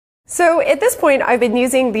So at this point, I've been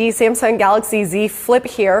using the Samsung Galaxy Z Flip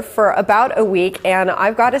here for about a week, and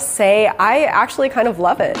I've got to say, I actually kind of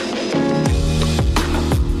love it.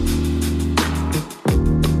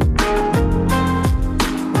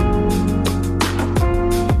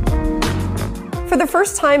 For the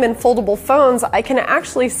first time in foldable phones, I can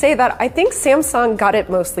actually say that I think Samsung got it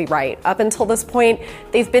mostly right. Up until this point,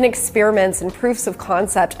 they've been experiments and proofs of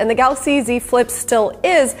concept, and the Galaxy Z Flip still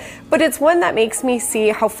is, but it's one that makes me see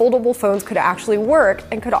how foldable phones could actually work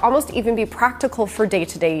and could almost even be practical for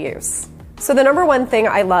day-to-day use. So the number one thing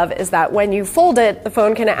I love is that when you fold it, the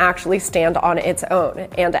phone can actually stand on its own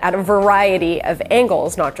and at a variety of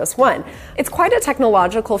angles, not just one. It's quite a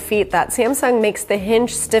technological feat that Samsung makes the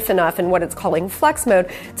hinge stiff enough in what it's calling flex mode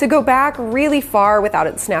to go back really far without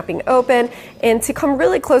it snapping open and to come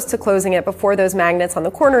really close to closing it before those magnets on the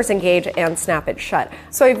corners engage and snap it shut.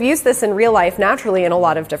 So I've used this in real life naturally in a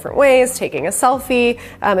lot of different ways, taking a selfie,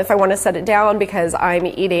 if I want to set it down because I'm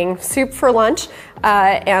eating soup for lunch,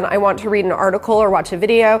 and I want to read an article or watch a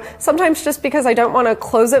video, sometimes just because I don't want to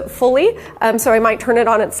close it fully, so I might turn it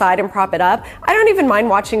on its side and prop it up. I don't even mind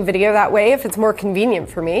watching video that way if it's more convenient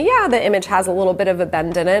for me. Yeah, the image has a little bit of a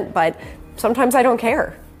bend in it, but sometimes I don't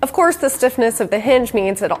care. Of course, the stiffness of the hinge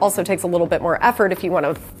means it also takes a little bit more effort if you want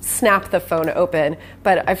to snap the phone open,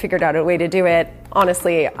 but I figured out a way to do it.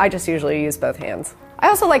 Honestly, I just usually use both hands. I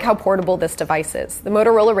also like how portable this device is. The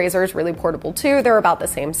Motorola Razr is really portable too. They're about the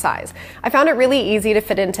same size. I found it really easy to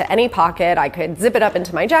fit into any pocket. I could zip it up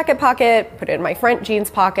into my jacket pocket, put it in my front jeans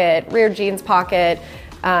pocket, rear jeans pocket,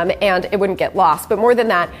 and it wouldn't get lost. But more than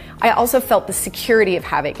that, I also felt the security of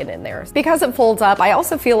having it in there. Because it folds up, I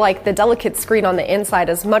also feel like the delicate screen on the inside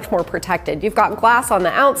is much more protected. You've got glass on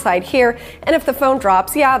the outside here, and if the phone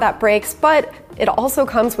drops, yeah, that breaks, but it also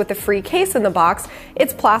comes with a free case in the box.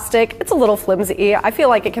 It's plastic, it's a little flimsy. I feel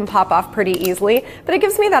like it can pop off pretty easily, but it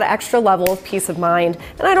gives me that extra level of peace of mind,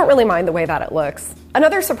 and I don't really mind the way that it looks.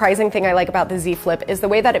 Another surprising thing I like about the Z Flip is the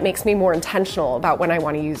way that it makes me more intentional about when I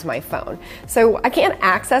want to use my phone. So I can't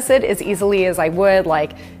access it as easily as I would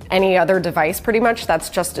like any other device pretty much. That's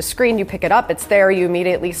just a screen, you pick it up, it's there, you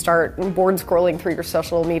immediately start board scrolling through your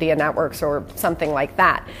social media networks or something like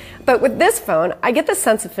that. But with this phone, I get this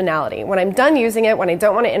sense of finality. When I'm done using it, when I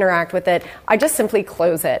don't want to interact with it, I just simply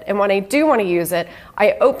close it. And when I do want to use it,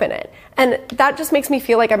 I open it. And that just makes me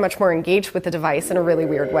feel like I'm much more engaged with the device in a really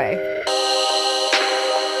weird way.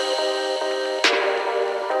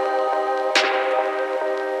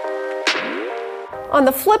 On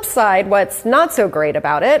the flip side, what's not so great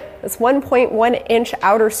about it, this 1.1-inch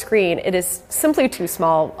outer screen, it is simply too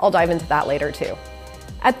small. I'll dive into that later too.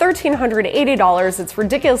 At $1,380, it's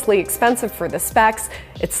ridiculously expensive for the specs,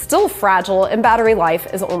 it's still fragile, and battery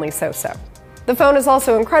life is only so-so. The phone is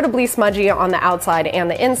also incredibly smudgy on the outside and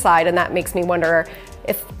the inside, and that makes me wonder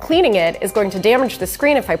if cleaning it is going to damage the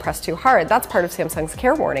screen if I press too hard. That's part of Samsung's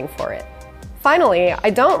care warning for it. Finally,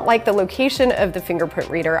 I don't like the location of the fingerprint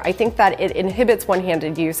reader. I think that it inhibits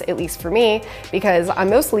one-handed use, at least for me, because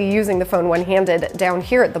I'm mostly using the phone one-handed down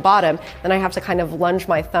here at the bottom, then I have to kind of lunge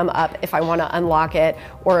my thumb up if I want to unlock it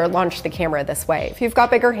or launch the camera this way. If you've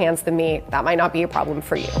got bigger hands than me, that might not be a problem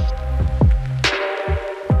for you.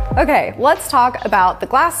 Okay, let's talk about the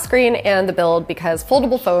glass screen and the build because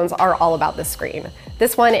foldable phones are all about the screen.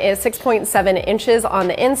 This one is 6.7 inches on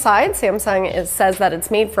the inside. Samsung says that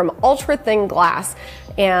it's made from ultra-thin glass,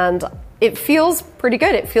 and it feels pretty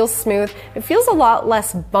good. It feels smooth. It feels a lot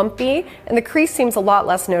less bumpy, and the crease seems a lot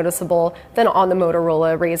less noticeable than on the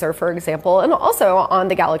Motorola Razr, for example, and also on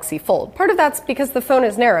the Galaxy Fold. Part of that's because the phone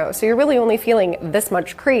is narrow, so you're really only feeling this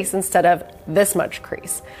much crease instead of this much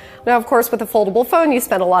crease. Now, of course, with a foldable phone, you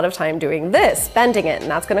spend a lot of time doing this, bending it,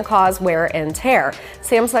 and that's going to cause wear and tear.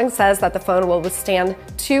 Samsung says that the phone will withstand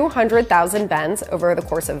 200,000 bends over the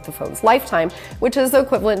course of the phone's lifetime, which is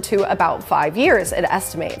equivalent to about 5 years, it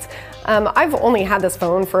estimates. I've only had this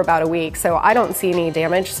phone for about a week, so I don't see any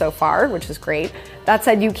damage so far, which is great. That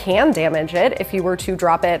said, you can damage it if you were to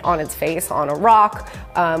drop it on its face on a rock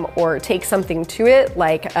or take something to it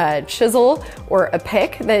like a chisel or a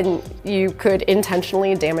pick, then you could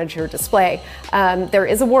intentionally damage your display. There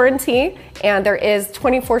is a warranty and there is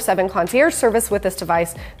 24/7 concierge service with this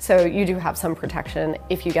device, so you do have some protection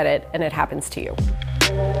if you get it and it happens to you.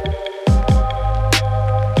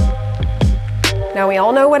 Now, we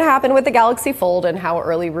all know what happened with the Galaxy Fold and how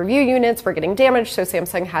early review units were getting damaged, so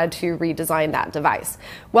Samsung had to redesign that device.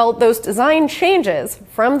 Well, those design changes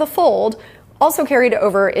from the Fold also carried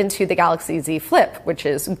over into the Galaxy Z Flip, which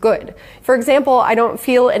is good. For example, I don't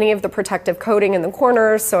feel any of the protective coating in the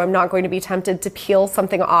corners, so I'm not going to be tempted to peel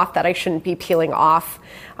something off that I shouldn't be peeling off.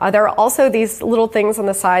 There are also these little things on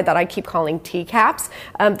the side that I keep calling T-caps.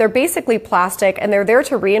 They're basically plastic, and they're there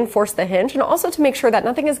to reinforce the hinge and also to make sure that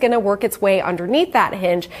nothing is going to work its way underneath that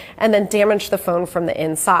hinge and then damage the phone from the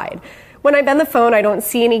inside. When I bend the phone, I don't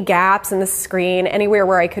see any gaps in the screen, anywhere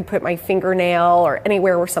where I could put my fingernail or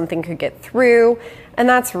anywhere where something could get through, and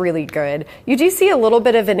that's really good. You do see a little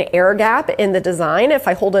bit of an air gap in the design. If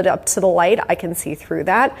I hold it up to the light, I can see through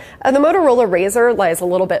that. The Motorola Razr lies a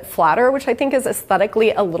little bit flatter, which I think is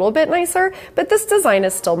aesthetically a little bit nicer, but this design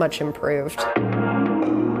is still much improved.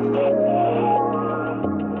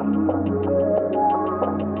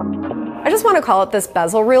 I just want to call out this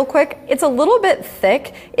bezel real quick. It's a little bit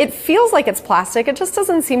thick. It feels like it's plastic. It just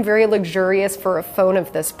doesn't seem very luxurious for a phone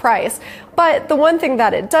of this price. But the one thing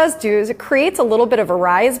that it does do is it creates a little bit of a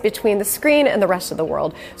rise between the screen and the rest of the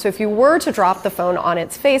world. So if you were to drop the phone on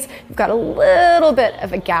its face, you've got a little bit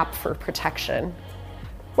of a gap for protection.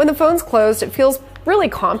 When the phone's closed, it feels really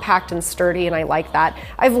compact and sturdy, and I like that.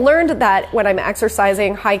 I've learned that when I'm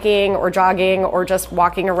exercising, hiking, or jogging, or just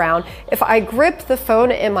walking around, if I grip the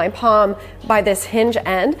phone in my palm by this hinge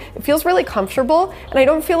end, it feels really comfortable, and I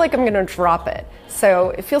don't feel like I'm gonna drop it.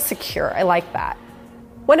 So it feels secure. I like that.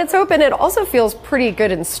 When it's open, it also feels pretty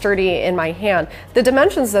good and sturdy in my hand. The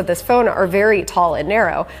dimensions of this phone are very tall and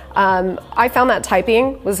narrow. I found that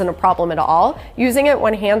typing wasn't a problem at all. Using it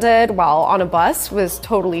one-handed while on a bus was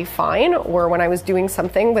totally fine, or when I was doing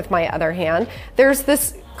something with my other hand. There's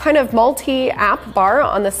this kind of multi-app bar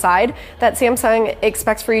on the side that Samsung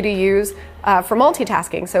expects for you to use for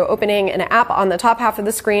multitasking, so opening an app on the top half of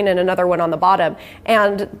the screen and another one on the bottom.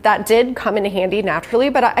 And that did come in handy naturally,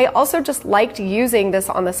 but I also just liked using this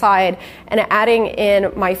on the side and adding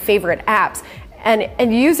in my favorite apps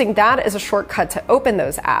and using that as a shortcut to open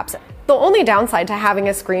those apps. The only downside to having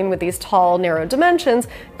a screen with these tall, narrow dimensions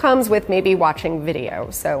comes with maybe watching video.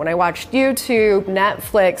 So when I watched YouTube,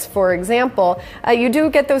 Netflix, for example, you do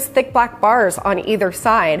get those thick black bars on either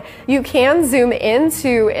side. You can zoom in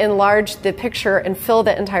to enlarge the picture and fill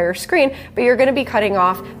the entire screen, but you're going to be cutting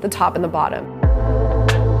off the top and the bottom.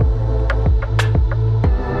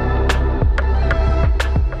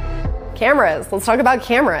 Cameras. Let's talk about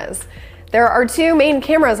cameras. There are two main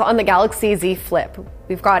cameras on the Galaxy Z Flip.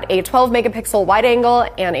 We've got a 12 megapixel wide angle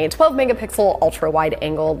and a 12 megapixel ultra wide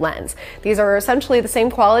angle lens. These are essentially the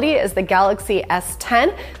same quality as the Galaxy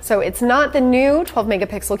S10, so it's not the new 12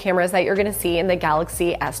 megapixel cameras that you're going to see in the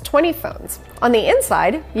Galaxy S20 phones. On the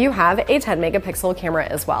inside, you have a 10 megapixel camera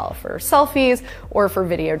as well for selfies or for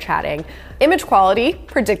video chatting. Image quality,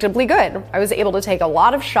 predictably good. I was able to take a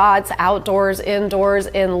lot of shots outdoors, indoors,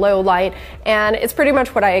 in low light, and it's pretty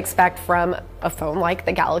much what I expect from a phone like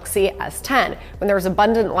the Galaxy S10. When there's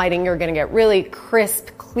abundant lighting, you're going to get really crisp,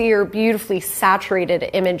 clear, beautifully saturated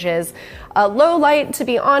images. Low light, to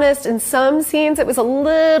be honest, in some scenes it was a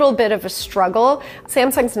little bit of a struggle.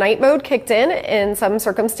 Samsung's night mode kicked in some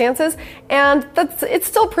circumstances, and it's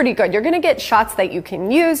still pretty good. You're going to get shots that you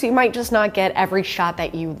can use. You might just not get every shot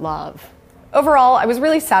that you love. Overall, I was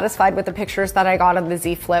really satisfied with the pictures that I got on the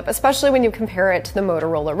Z Flip, especially when you compare it to the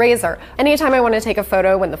Motorola Razr. Anytime I want to take a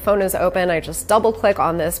photo when the phone is open, I just double click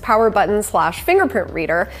on this power button / fingerprint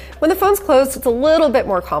reader. When the phone's closed, it's a little bit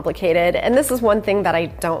more complicated, and this is one thing that I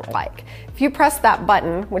don't like. If you press that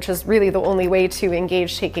button, which is really the only way to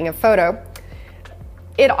engage taking a photo,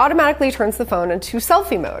 it automatically turns the phone into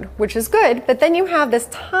selfie mode, which is good, but then you have this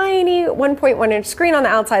tiny 1.1 inch screen on the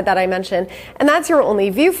outside that I mentioned, and that's your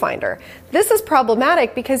only viewfinder. This is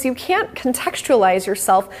problematic because you can't contextualize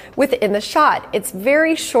yourself within the shot. It's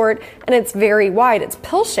very short and it's very wide. It's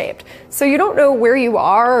pill-shaped, so you don't know where you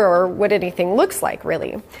are or what anything looks like,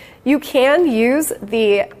 really. You can use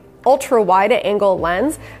the ultra wide angle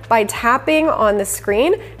lens by tapping on the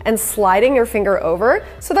screen and sliding your finger over.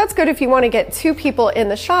 So that's good if you want to get two people in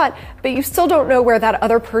the shot, but you still don't know where that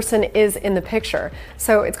other person is in the picture.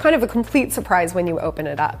 So it's kind of a complete surprise when you open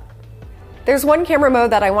it up. There's one camera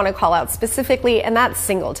mode that I want to call out specifically, and that's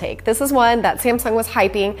single take. This is one that Samsung was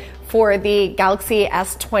hyping for the Galaxy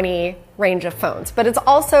S20 range of phones, but it's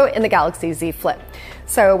also in the Galaxy Z Flip.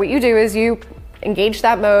 So what you do is you engage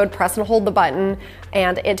that mode, press and hold the button,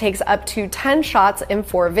 and it takes up to 10 shots in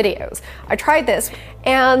 4 videos. I tried this,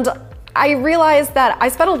 and I realized that I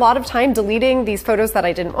spent a lot of time deleting these photos that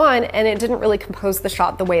I didn't want, and it didn't really compose the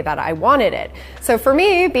shot the way that I wanted it. So for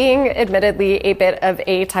me, being admittedly a bit of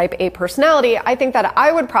a type A personality, I think that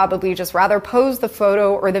I would probably just rather pose the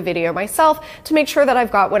photo or the video myself to make sure that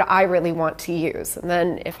I've got what I really want to use. And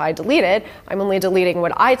then if I delete it, I'm only deleting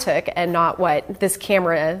what I took and not what this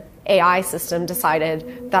camera AI system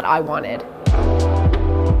decided that I wanted.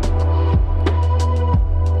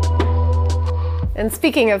 And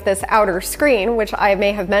speaking of this outer screen, which I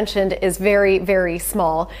may have mentioned is very, very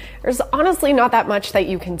small, there's honestly not that much that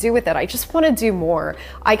you can do with it. I just want to do more.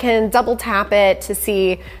 I can double tap it to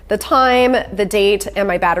see the time, the date, and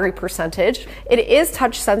my battery percentage. It is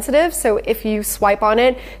touch sensitive, so if you swipe on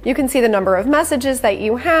it, you can see the number of messages that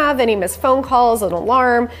you have, any missed phone calls, an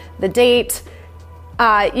alarm, the date.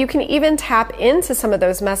 You can even tap into some of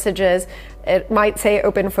those messages. It might say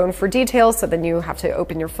open phone for details, so then you have to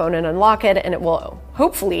open your phone and unlock it, and it will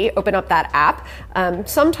hopefully open up that app.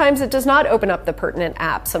 Sometimes it does not open up the pertinent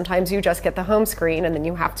app. Sometimes you just get the home screen and then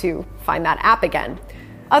you have to find that app again.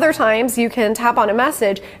 Other times you can tap on a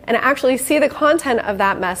message and actually see the content of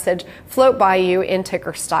that message float by you in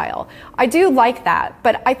ticker style. I do like that,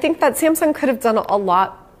 but I think that Samsung could have done a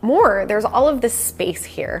lot more. There's all of this space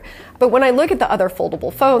here. But when I look at the other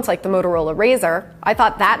foldable phones like the Motorola Razr, I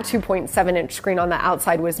thought that 2.7-inch screen on the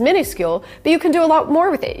outside was minuscule, but you can do a lot more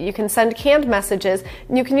with it. You can send canned messages,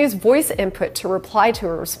 and you can use voice input to reply to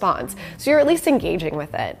a response. So you're at least engaging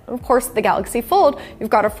with it. Of course, the Galaxy Fold, you've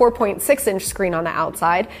got a 4.6-inch screen on the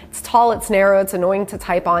outside. It's tall, it's narrow, it's annoying to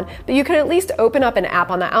type on, but you can at least open up an app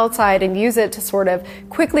on the outside and use it to sort of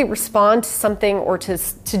quickly respond to something or to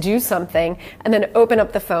do something, and then open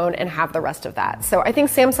up the phone and have the rest of that. So I think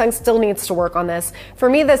Samsung still needs to work on this. For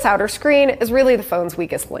me, this outer screen is really the phone's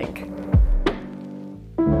weakest link.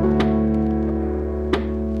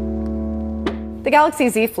 The Galaxy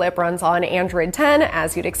Z Flip runs on Android 10,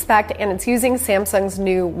 as you'd expect, and it's using Samsung's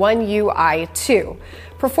new One UI 2.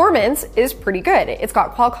 Performance is pretty good. It's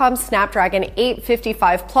got Qualcomm's Snapdragon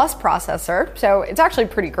 855 Plus processor, so it's actually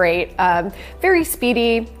pretty great. Very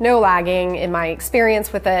speedy, no lagging in my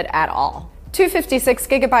experience with it at all. 256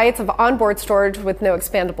 gigabytes of onboard storage with no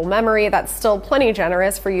expandable memory. That's still plenty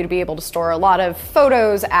generous for you to be able to store a lot of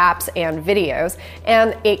photos, apps, and videos,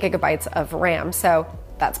 and 8 gigabytes of RAM, so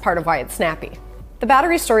that's part of why it's snappy. The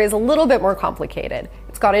battery story is a little bit more complicated.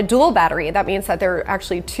 It's got a dual battery. That means that there are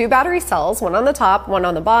actually 2 battery cells, one on the top, one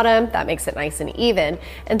on the bottom. That makes it nice and even.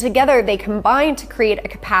 And together they combine to create a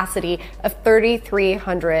capacity of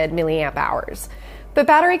 3,300 milliamp hours. But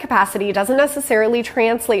battery capacity doesn't necessarily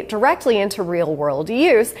translate directly into real-world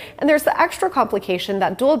use, and there's the extra complication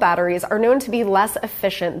that dual batteries are known to be less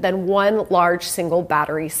efficient than one large single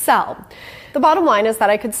battery cell. The bottom line is that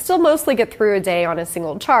I could still mostly get through a day on a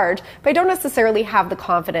single charge, but I don't necessarily have the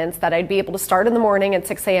confidence that I'd be able to start in the morning at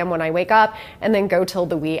 6 a.m. when I wake up and then go till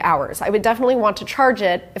the wee hours. I would definitely want to charge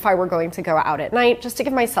it if I were going to go out at night, just to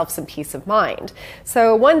give myself some peace of mind.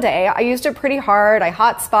 So one day I used it pretty hard. I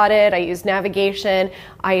hotspotted, I used navigation,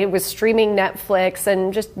 I was streaming Netflix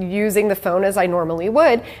and just using the phone as I normally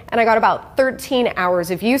would, and I got about 13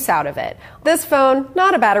 hours of use out of it. This phone,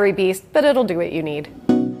 not a battery beast, but it'll do what you need.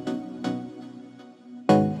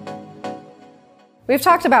 We've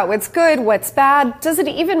talked about what's good, what's bad. Does it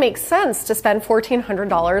even make sense to spend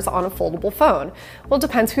 $1,400 on a foldable phone? Well, it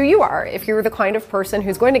depends who you are. If you're the kind of person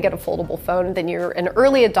who's going to get a foldable phone, then you're an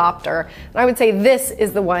early adopter. And I would say this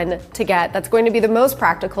is the one to get that's going to be the most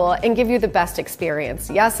practical and give you the best experience.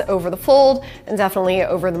 Yes, over the Fold, and definitely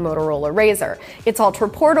over the Motorola Razr. It's ultra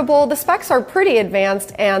portable, the specs are pretty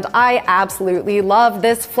advanced, and I absolutely love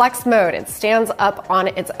this flex mode. It stands up on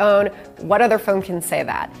its own. What other phone can say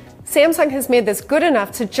that? Samsung has made this good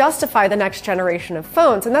enough to justify the next generation of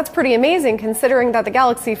phones, and that's pretty amazing considering that the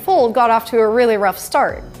Galaxy Fold got off to a really rough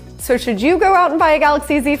start. So should you go out and buy a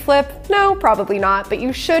Galaxy Z Flip? No, probably not, but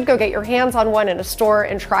you should go get your hands on one in a store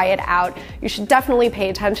and try it out. You should definitely pay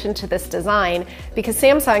attention to this design because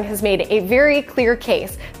Samsung has made a very clear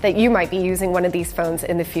case that you might be using one of these phones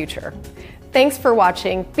in the future. Thanks for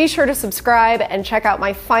watching. Be sure to subscribe and check out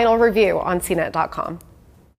my final review on CNET.com.